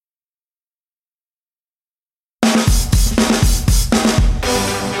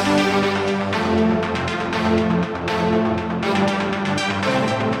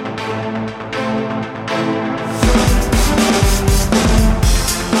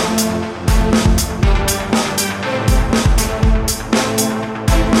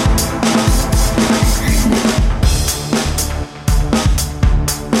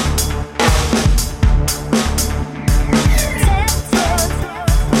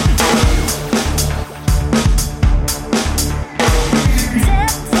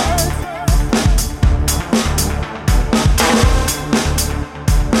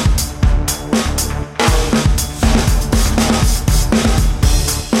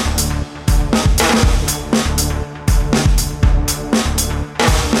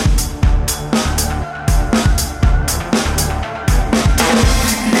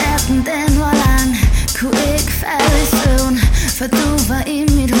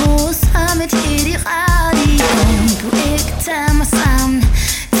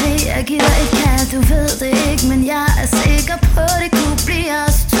Jeg gider ikke kald, du ved det ikke, men jeg er sikker på, det kunne blive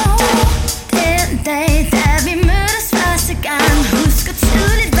os to. Den dag, da vi mødtes første gang, husker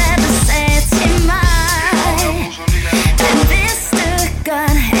tydeligt, hvad du sagde til mig. Men vidste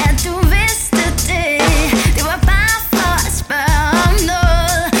godt, at du vidste det. Det var bare for at spørge om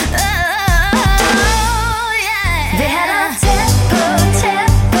noget. Vi har dig tæt på,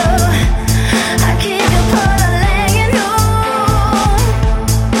 tæt på. Har kigget på dig længe nu.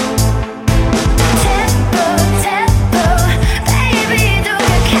 Tæt på, tæt på. Baby, du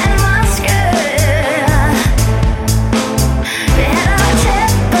kan kalde mig skør. Vi har dig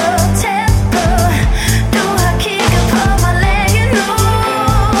tæt på, tæt på. Du har kigget på mig længe nu.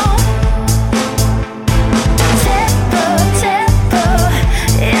 Tæt på, tæt på.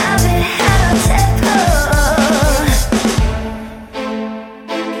 Jeg vil have dig tæt på.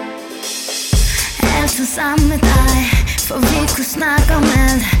 Altid sammen med dig, for vi kunne snakke om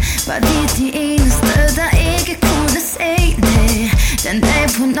alt. Var vi de eneste, der ikke kunne se det. Den dag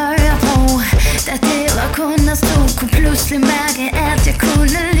på Nørrebro, da det var kun os to, kunne pludselig mærke, at jeg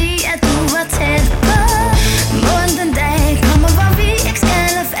kunne lide, at du var tæt på. Mon den dag kommer, hvor vi ikke skal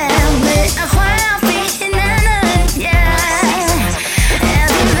lade være med at røre ved hinanden, yeah. Er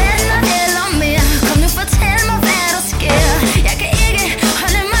vi venner eller mere? Kom nu, fortæl mig, hvad der sker. Jeg kan ikke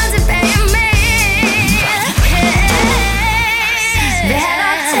holde mig tilbage mere. Vi har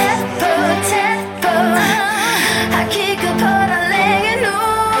dig tæt på, tæt på. Har kigget på dig længe nu.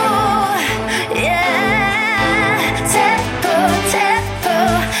 Yeah. Tæt på, tæt på.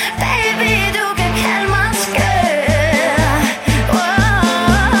 Baby, du kan kalde mig skør.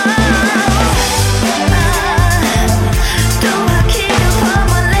 Du har kigget på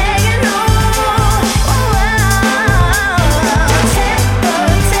mig længe nu. Tæt på,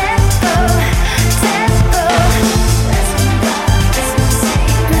 tæt på, tæt på.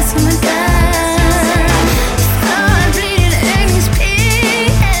 Hvad skal man gøre for at blive din yndlingspige?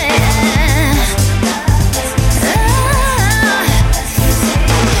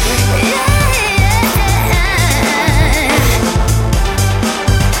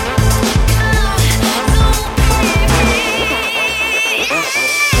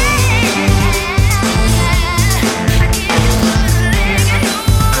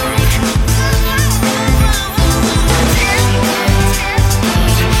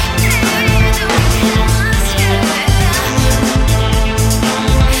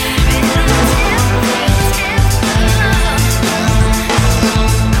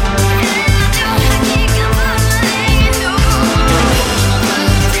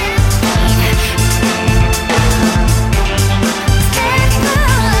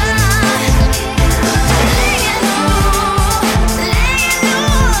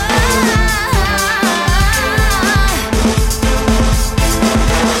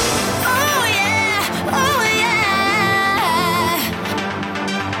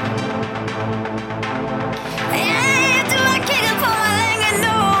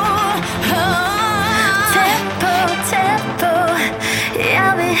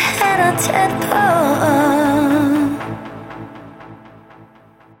 Tæt